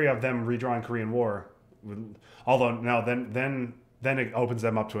your theory of them redrawing Korean War, although no, then it opens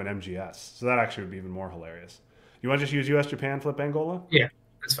them up to an MGS. So that actually would be even more hilarious. You want to just use U.S. Japan flip Angola? Yeah,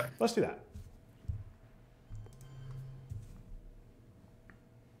 that's fine. Let's do that.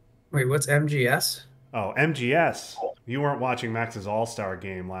 Wait, what's MGS? Oh, MGS. You weren't watching Max's All Star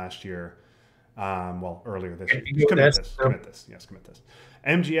game last year. Well, earlier this year. Just commit this. Commit this. Yes, commit this.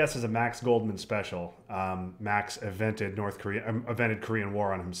 MGS is a Max Goldman special. Max evented Korean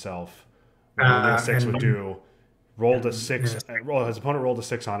War on himself. When 6 would do, rolled a 6. His opponent rolled a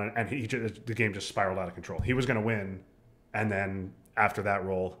 6 on it, and the game just spiraled out of control. He was going to win, and then after that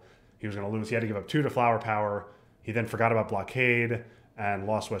roll, he was going to lose. He had to give up 2 to Flower Power. He then forgot about Blockade and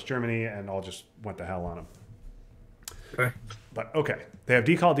lost West Germany, and all just went to hell on him. Okay. But okay, they have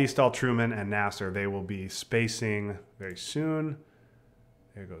Decall, Destall, Truman, and Nasser. They will be spacing very soon.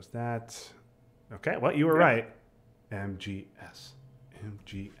 There goes that. Okay, well, you were right. MGS.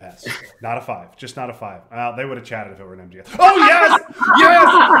 MGS. Not a 5. Just not a 5. They would have chatted if it were an MGS. Oh, yes!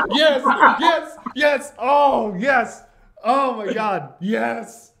 Yes! Yes! Yes! Yes! Oh, yes! Oh, my God.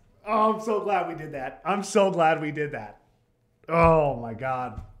 Yes! Oh, I'm so glad we did that. I'm so glad we did that. Oh, my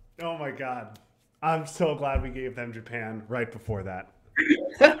God. Oh, my God. I'm so glad we gave them Japan right before that.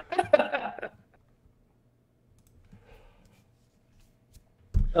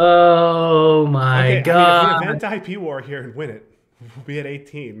 Oh my God. I mean, if we event IP war here and win it, we'll be at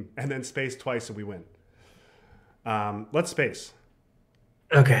 18 and then space twice and we win. Let's space.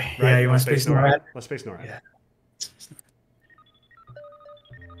 Okay. Right? Yeah, you want to space NORAD? Let's space NORAD.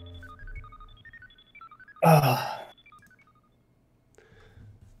 Yeah.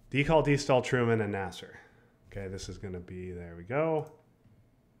 Decall, Destall, Truman, and Nasser. Okay, this is going to be, there we go.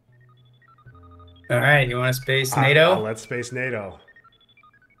 All right, you want to space NATO? Let's space NATO.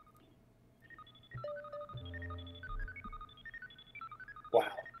 Wow.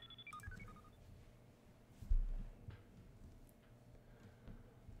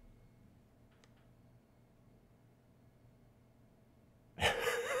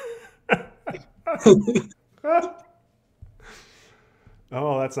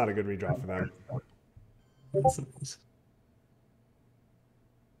 Oh, that's not a good redraw for them.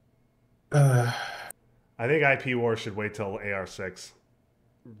 I think IP War should wait till AR6,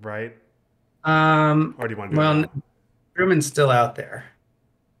 right? Or do you want to do it now? Truman's still out there.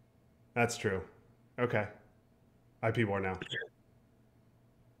 That's true. Okay. IP War now.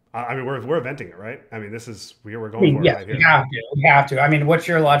 I mean, we're eventing it, right? I mean, we're going for it right here. We have to. I mean, what's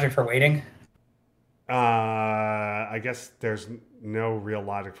your logic for waiting? I guess there's no real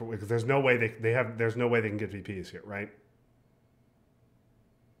logic for, because there's no way there's no way they can get VPs here, right?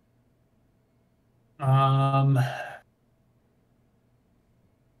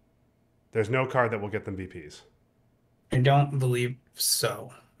 There's no card that will get them VPs. I don't believe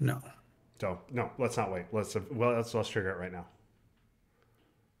so. No. So no, let's not wait. Let's trigger it right now.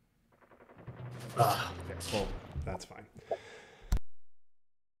 Okay, well, that's fine.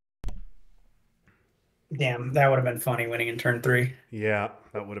 Damn, that would have been funny winning in turn 3. Yeah,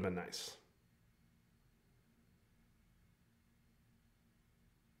 that would have been nice.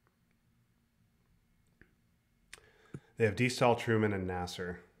 They have Destall, Truman, and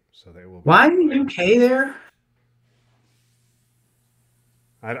Nasser, so they will. Why the UK there?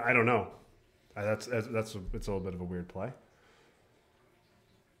 I don't know. It's a little bit of a weird play.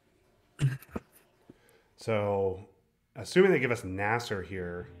 So, assuming they give us Nasser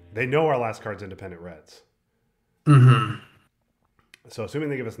here, they know our last card's independent reds. Mm-hmm. So, assuming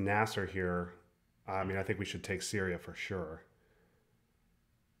they give us Nasser here, I mean, I think we should take Syria for sure.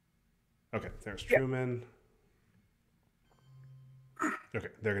 Okay, there's Truman. Okay,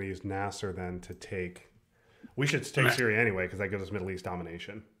 they're going to use Nasser then to take We should take Syria anyway because that gives us Middle East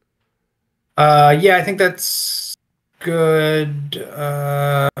domination. Yeah, I think that's good.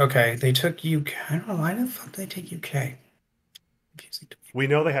 Okay, they took UK. I don't know why the fuck did they take UK. Confusing to We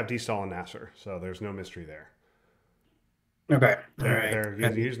know they have D-Stall and Nasser, so there's no mystery there. me. Okay, all They're right.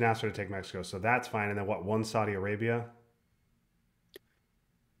 they're using Nasser to take Mexico, so that's fine. And then what? One Saudi Arabia.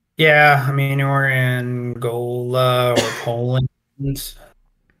 Yeah, I mean, or Angola or Poland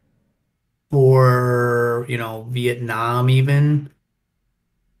or Vietnam even,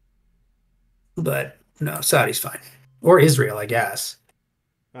 but no, Saudi's fine. Or Israel, I guess.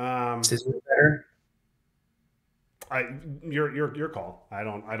 Is Israel better? I your call. I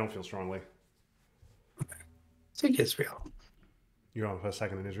don't feel strongly. Take Israel. You want to put a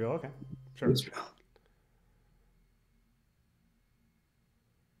second in Israel? Okay, sure. Israel.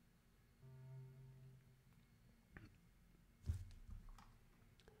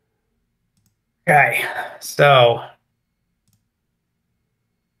 Okay, so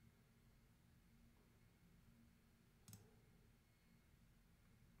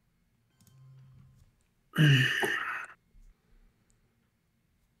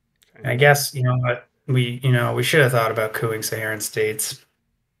I guess you know what we should have thought about cooing Saharan states.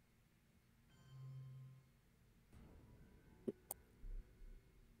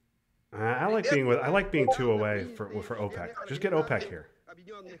 I like being two away for OPEC. Just get OPEC here.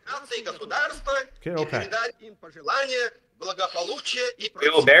 Get OPEC. We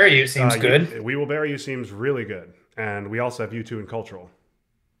will bury you seems good. We will bury you seems really good, and we also have U2 in cultural.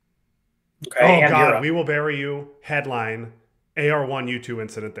 Okay, Oh and God, Europe. we will bury you. Headline: AR1 U2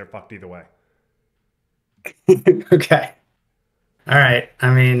 incident. They're fucked either way. Okay. All right.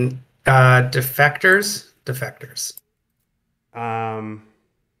 I mean, defectors. Um,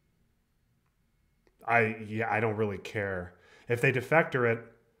 I don't really care if they defector it.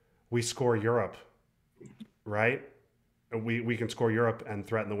 We score Europe, right? We can score Europe and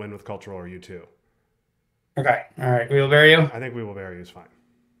threaten the win with cultural or U2. Okay. All right. We will bury you. I think we will bury you is fine.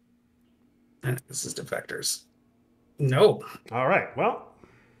 This is defectors. No. All right. Well,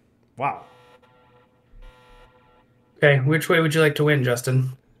 wow. Okay. Which way would you like to win,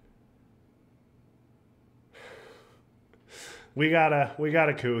 Justin? We got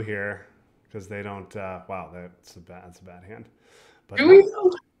a coup here because they don't. Wow, that's a bad hand. But Do we?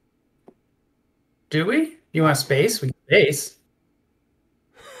 Do we? You want space? We can space.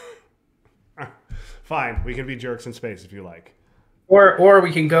 Fine, we can be jerks in space if you like. Or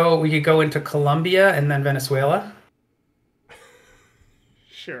we could go into Colombia and then Venezuela.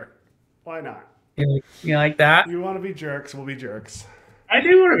 Sure, why not? You like that? You want to be jerks? We'll be jerks. I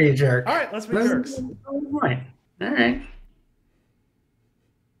do want to be a jerk. All right, let's be jerks. All right.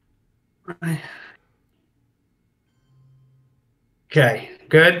 Okay,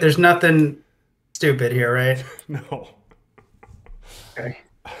 good. There's nothing stupid here, right? No. Okay.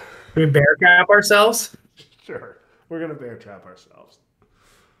 We bear trap ourselves? Sure. We're going to bear trap ourselves.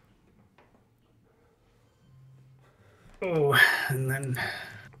 Oh, and then.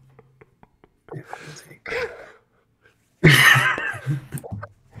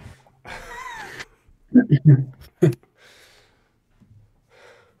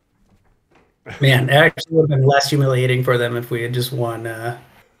 Man, it actually would have been less humiliating for them if we had just won the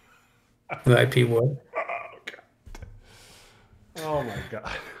IP war. Oh, God. Oh, my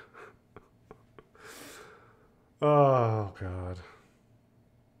God. Oh, God.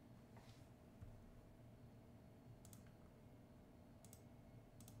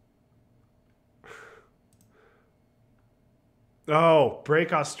 Oh,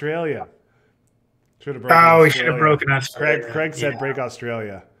 break Australia. Should have broken Oh, we Australia. should have broken Australia. Craig said break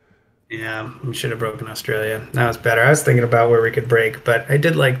Australia. Yeah, we should have broken Australia. That was better. I was thinking about where we could break, but I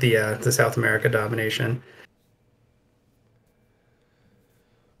did like the South America domination.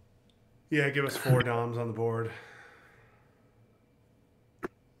 Yeah, give us 4 DOMs on the board.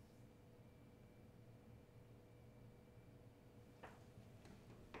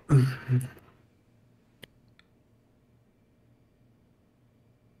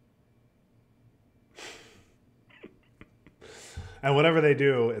 And whatever they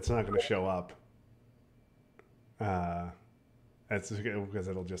do, it's not going to show up. That's because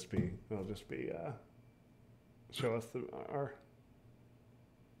it'll just be show us our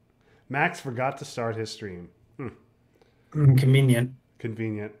Max forgot to start his stream. Convenient.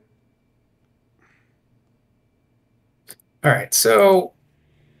 Convenient. All right, so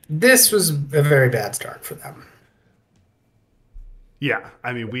this was a very bad start for them. Yeah,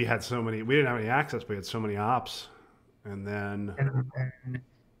 I mean, we didn't have any access, but we had so many ops. And then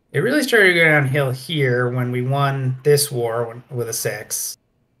it really started to go downhill here when we won this war with a 6.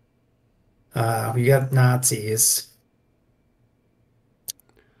 We got Nazis,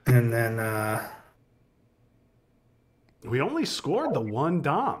 and then We only scored the one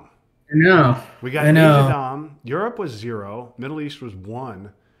Dom. I know, We I got Asia know. Dom. Europe was 0. Middle East was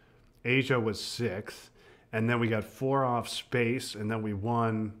 1. Asia was 6. And then we got 4 off space. And then we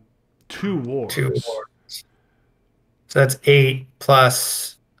won 2 Two wars. war. So that's 8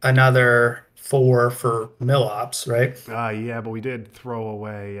 plus another 4 for Millops, right? Yeah, but we did throw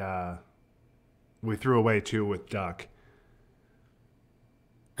away. We threw away 2 with Duck.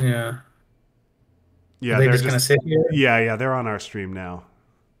 Yeah. Are Yeah, they they're just gonna just. sit here? Yeah, they're on our stream now.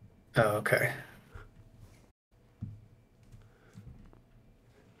 Oh, okay.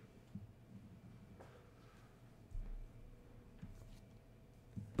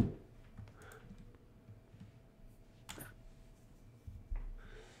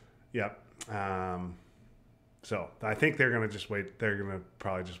 Yep. So I think they're gonna just wait. They're gonna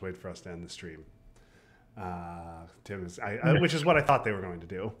probably just wait for us to end the stream. Tim is, which is what I thought they were going to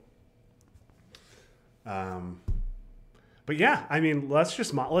do. Um, but yeah, I mean, let's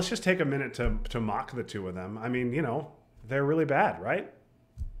just take a minute to mock the two of them. I mean, they're really bad, right?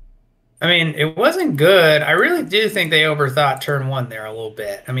 I mean, it wasn't good. I really do think they overthought turn one there a little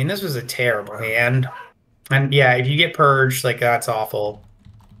bit. I mean, this was a terrible hand. And yeah, if you get purged, like that's awful.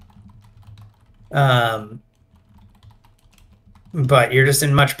 Um, but you're just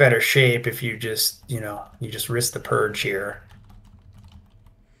in much better shape if you just, you just risk the purge here.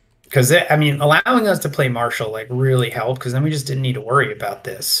 Because I mean, allowing us to play Marshall like really helped because then we just didn't need to worry about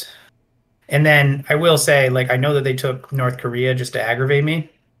this. And then I will say, like, I know that they took North Korea just to aggravate me,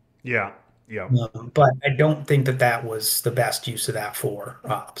 Yeah, yeah, but I don't think that that was the best use of that for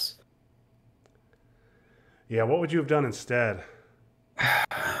ops. yeah. What would you have done instead?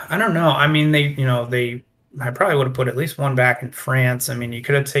 I don't know. I mean, I probably would have put at least one back in France. I mean, you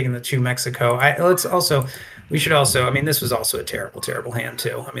could have taken the two Mexico. We should also, I mean, this was also a terrible, terrible hand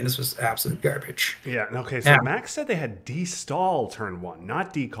too. I mean, this was absolute garbage. Yeah. Okay. So Yeah. Max said they had de-stall turn one,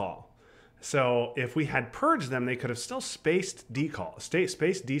 not decall. So if we had purged them, they could have still spaced decall,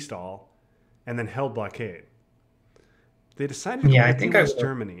 spaced de-stall, and then held blockade. They decided to go Yeah, I with think I U.S. would have.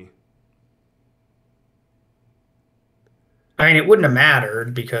 Germany. I mean, it wouldn't have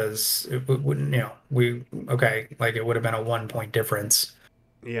mattered because wouldn't, okay, like it would have been a 1 point difference.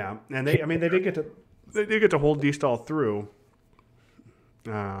 Yeah, and I mean, they did get to hold de-stall through.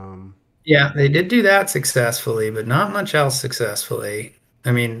 Um, Yeah, they did do that successfully, but not much else successfully.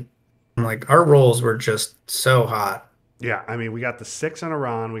 I mean, like our rolls were just so hot. Yeah, I mean, we got the 6 in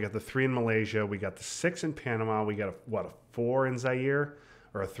Iran, we got the 3 in Malaysia, we got the 6 in Panama, we got a 4 in Zaire,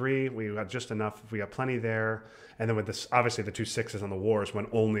 or a 3. We got just enough. We got plenty there, and then with this, obviously the 2 sixes on the wars when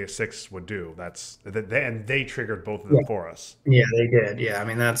only a 6 would do. And they triggered both of them Yeah. for us. Yeah, they did. Yeah, I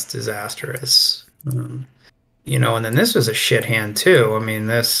mean that's disastrous. And then this was a shit hand too. I mean,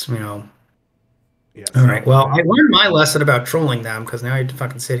 this. Yeah. All So right. Well, I learned my lesson about trolling them because now I have to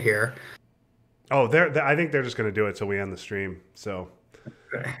fucking sit here. I think they're just gonna do it till we end the stream. So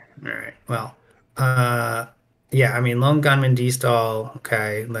Okay. All right. Well, uh, yeah. I mean, lone gunman D-stall.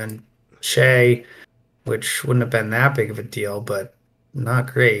 Okay. Then Shay, which wouldn't have been that big of a deal, but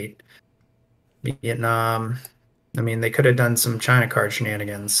not great. Vietnam. I mean, they could have done some China card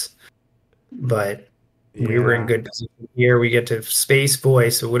shenanigans, but we were in yeah, good position here. We get to space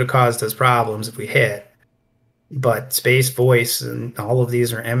voice. It would have caused us problems if we hit, but space voice and all of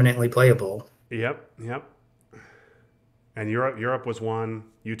these are eminently playable. yep. And Europe was 1,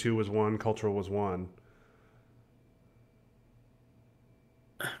 U2 was 1, cultural was 1.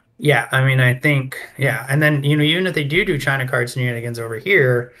 Yeah, I mean, I think, yeah. And then, even if they do China card shenanigans over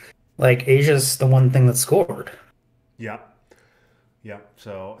here, like Asia's the one thing that scored. Yep. Yep.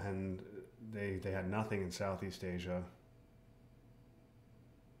 So and they had nothing in Southeast Asia.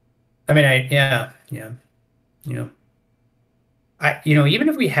 I mean, yeah. You know, even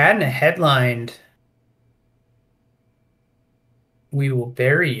if we hadn't headlined, we will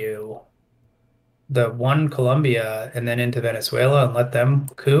bury you the one Colombia and then into Venezuela and let them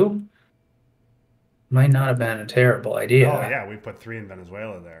coup might not have been a terrible Oh idea. yeah, we put 3 in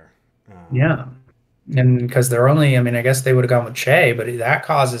Venezuela there. Yeah. And because they're only, I mean, I guess they would have gone with Che, but that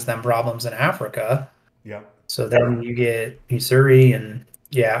causes them problems in Africa. Yep. So then you get Missouri and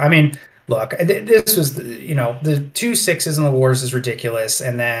yeah, I mean, look, this was the 2 6s in the wars is ridiculous,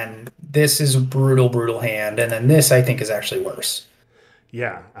 and then this is a brutal, brutal hand, and then this I think is actually worse.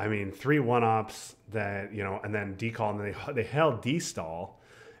 Yeah, I mean 3 1-ops that and then decall, and they held D-stall,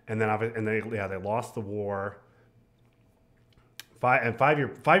 and then they lost the war.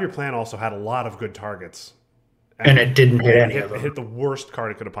 5-year plan also had a lot of good targets, And it didn't hit and any of them. hit the worst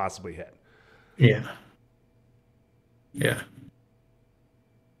card it could have possibly hit. Yeah. Yeah.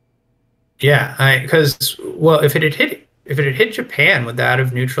 Yeah. Because well, if it had hit Japan, would that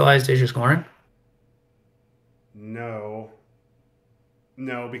have neutralized Asia scoring? No,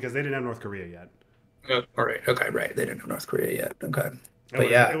 no, because they didn't have North Korea yet. All right. Okay. Right. They didn't have North Korea yet. Okay. It But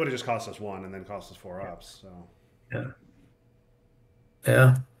would have, it yeah. would have just cost us one and then cost us four ups. So, Yeah.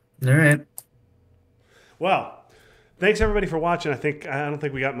 Yeah. All right. well, thanks everybody for watching. I don't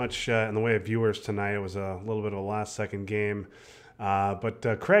think we got much in the way of viewers tonight. It was a little bit of a last second game, but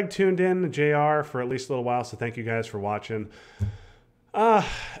Craig tuned in, Jr. for at least a little while. So thank you guys for watching. Yeah,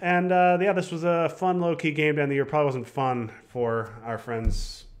 this was a fun low key game to end the year. Probably wasn't fun for our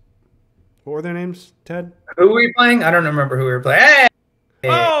friends. What were their names, Ted? Who were we playing? I don't remember who we were playing. Hey!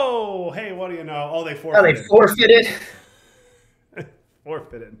 Oh, hey, what do you know? Oh, they Oh, they forfeited. forfeited.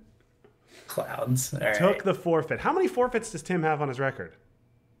 Forfeited. Clouds. All right. Took the forfeit. How many forfeits does Tim have on his record?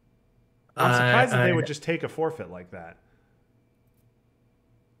 I'm surprised that they would just take a forfeit like that.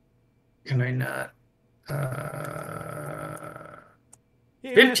 Can I not?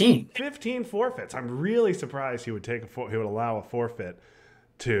 Yeah, 15. 15 forfeits. I'm really surprised he would he would allow a forfeit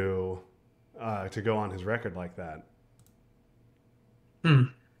to go on his record like that. Hmm.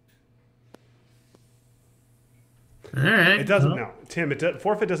 All right. It doesn't. No, Tim.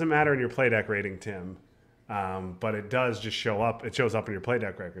 Forfeit doesn't matter in your play deck rating, Tim. But it does just show up. It shows up in your play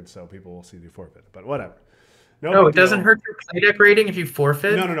deck record, so people will see the forfeit. But whatever. No, it doesn't hurt your play deck rating if you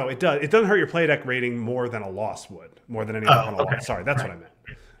forfeit. No. It does. It doesn't hurt your play deck rating more than a loss would. More than any other loss. Sorry, that's what I meant.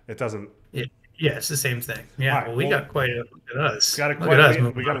 It doesn't. Yeah, it's the same thing. Yeah, Right, well, we got quite a look at us.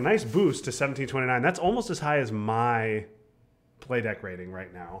 We got a nice boost to 1729. That's almost as high as my play deck rating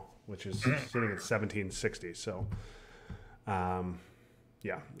right now, which is sitting at 1760. So,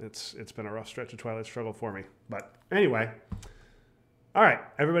 yeah, it's been a rough stretch of Twilight Struggle for me. But anyway, all right,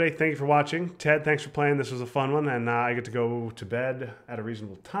 everybody, thank you for watching. Ted, thanks for playing. This was a fun one, and I get to go to bed at a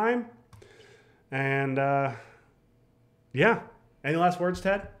reasonable time. And yeah, any last words,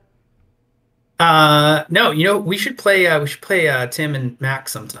 Ted? No, we should play Tim and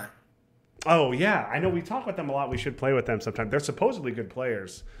Max sometime. Oh yeah, I know we talk about them a lot. We should play with them sometime. They're supposedly good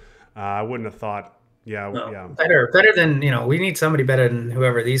players. I wouldn't have thought. Yeah, No, yeah. Better than we need somebody better than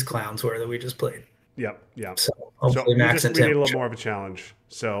whoever these clowns were that we just played. Yep, yeah. So hopefully Max and we Tim. need a little more of a challenge.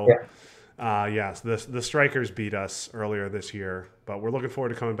 So, yeah. So the Strikers beat us earlier this year, but we're looking forward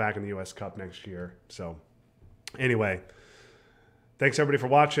to coming back in the U.S. Cup next year. So, anyway, thanks everybody for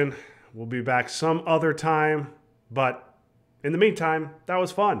watching. We'll be back some other time, but in the meantime, that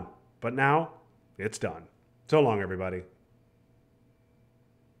was fun. But now it's done. So long, everybody.